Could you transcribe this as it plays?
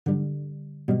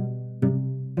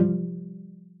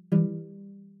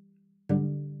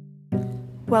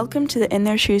Welcome to the In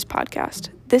Their Shoes podcast.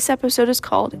 This episode is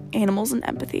called Animals and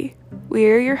Empathy. We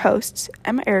are your hosts,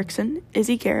 Emma Erickson,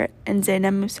 Izzy Garrett, and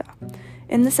Zainab Musa.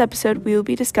 In this episode, we will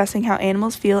be discussing how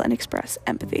animals feel and express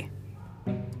empathy.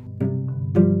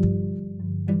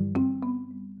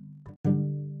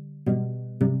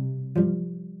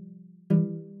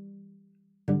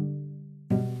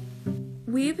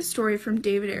 We have a story from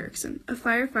David Erickson, a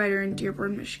firefighter in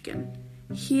Dearborn, Michigan.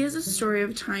 He has a story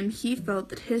of a time he felt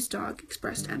that his dog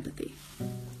expressed empathy.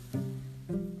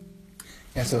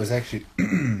 Yeah, so it was actually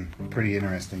pretty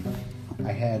interesting.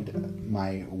 I had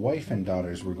my wife and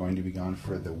daughters were going to be gone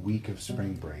for the week of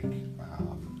spring break,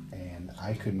 and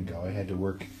I couldn't go. I had to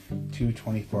work 2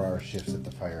 24-hour shifts at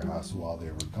the firehouse while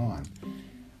they were gone.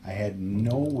 I had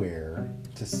nowhere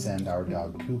to send our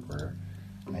dog Cooper.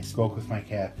 I spoke with my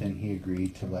captain. He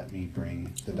agreed to let me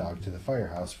bring the dog to the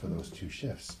firehouse for those 2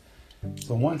 shifts.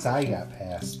 So once I got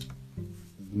past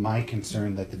my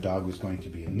concern that the dog was going to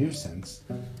be a nuisance,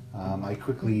 I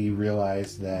quickly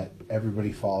realized that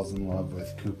everybody falls in love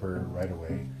with Cooper right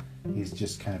away. He's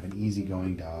just kind of an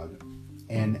easygoing dog.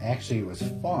 And actually it was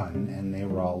fun, and they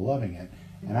were all loving it.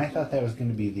 And I thought that was going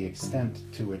to be the extent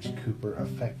to which Cooper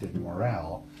affected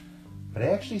morale. But I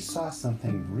actually saw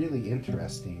something really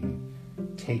interesting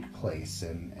take place,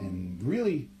 and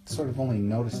really sort of only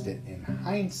noticed it in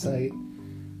hindsight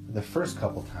the first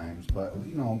couple times. But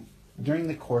during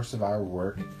the course of our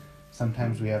work,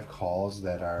 sometimes we have calls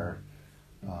that are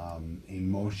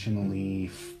emotionally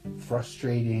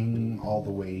frustrating all the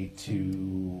way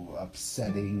to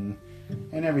upsetting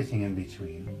and everything in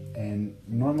between. And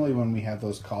normally when we have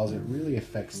those calls, it really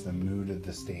affects the mood of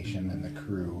the station and the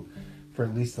crew for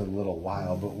at least a little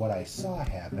while. But what I saw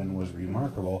happen was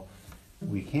remarkable.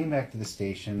 We came back to the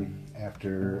station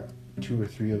after 2 or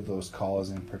 3 of those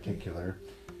calls in particular,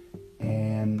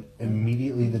 and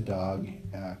immediately the dog,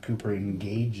 Cooper,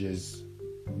 engages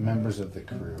members of the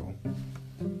crew.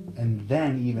 And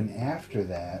then even after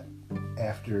that,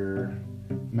 after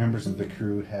members of the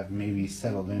crew have maybe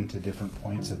settled into different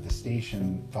points of the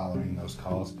station following those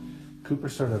calls, Cooper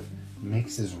sort of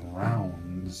makes his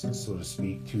rounds, so to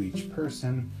speak, to each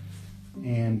person.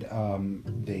 And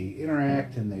they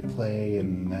interact and they play,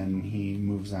 and then he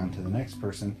moves on to the next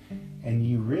person. And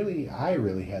I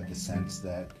really had the sense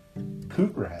that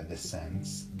Cooper had the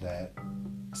sense that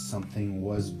something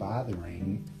was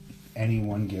bothering any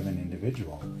one given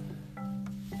individual.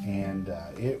 And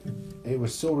it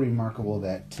was so remarkable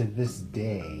that to this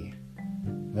day,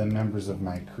 the members of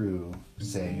my crew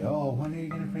say, "Oh, when are you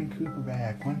going to bring Cooper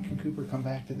back? When can Cooper come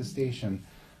back to the station?"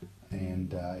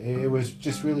 And it was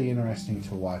just really interesting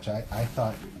to watch. I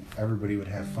thought everybody would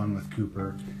have fun with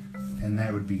Cooper, and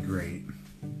that would be great.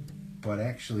 But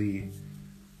actually,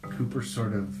 Cooper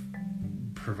sort of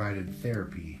provided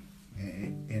therapy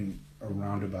in a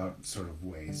roundabout sort of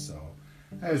way. So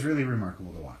that was really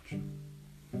remarkable to watch.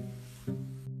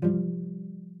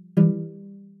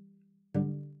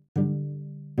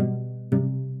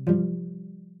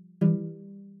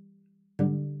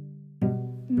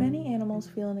 Many animals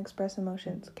feel and express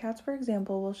emotions. Cats, for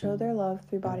example, will show their love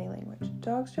through body language.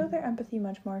 Dogs show their empathy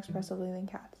much more expressively than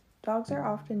cats. Dogs are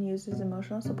often used as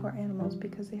emotional support animals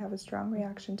because they have a strong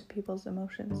reaction to people's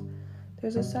emotions.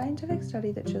 There's a scientific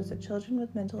study that shows that children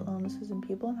with mental illnesses and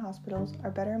people in hospitals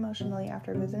are better emotionally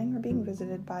after visiting or being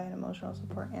visited by an emotional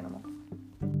support animal.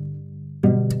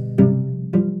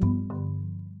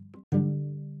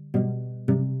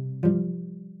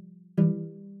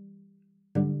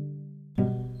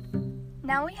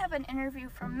 Now we have an interview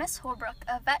from Miss Holbrook,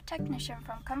 a vet technician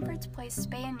from Comfort's Place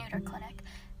Spay and Neuter Clinic.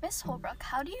 Miss Holbrook,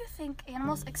 how do you think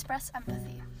animals express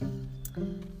empathy?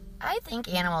 I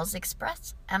think animals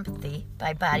express empathy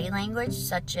by body language,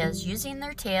 such as using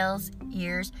their tails,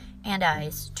 ears, and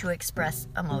eyes to express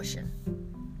emotion.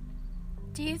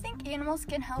 Do you think animals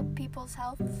can help people's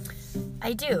health?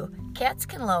 I do. Cats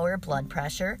can lower blood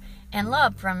pressure, and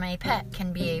love from a pet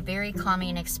can be a very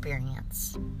calming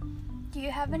experience. Do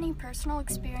you have any personal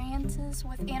experiences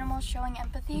with animals showing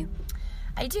empathy?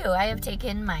 I do. I have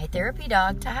taken my therapy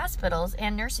dog to hospitals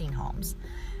and nursing homes.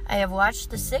 I have watched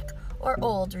the sick or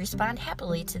old respond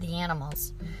happily to the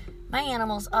animals. My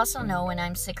animals also know when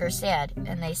I'm sick or sad,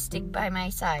 and they stick by my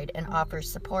side and offer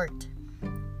support.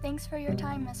 Thanks for your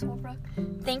time, Miss Holbrook.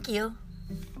 Thank you.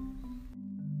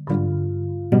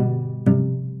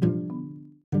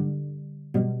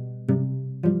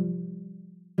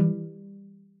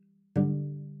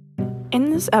 In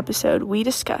this episode, we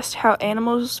discussed how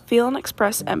animals feel and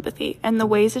express empathy and the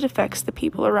ways it affects the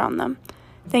people around them.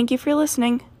 Thank you for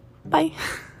listening. Bye.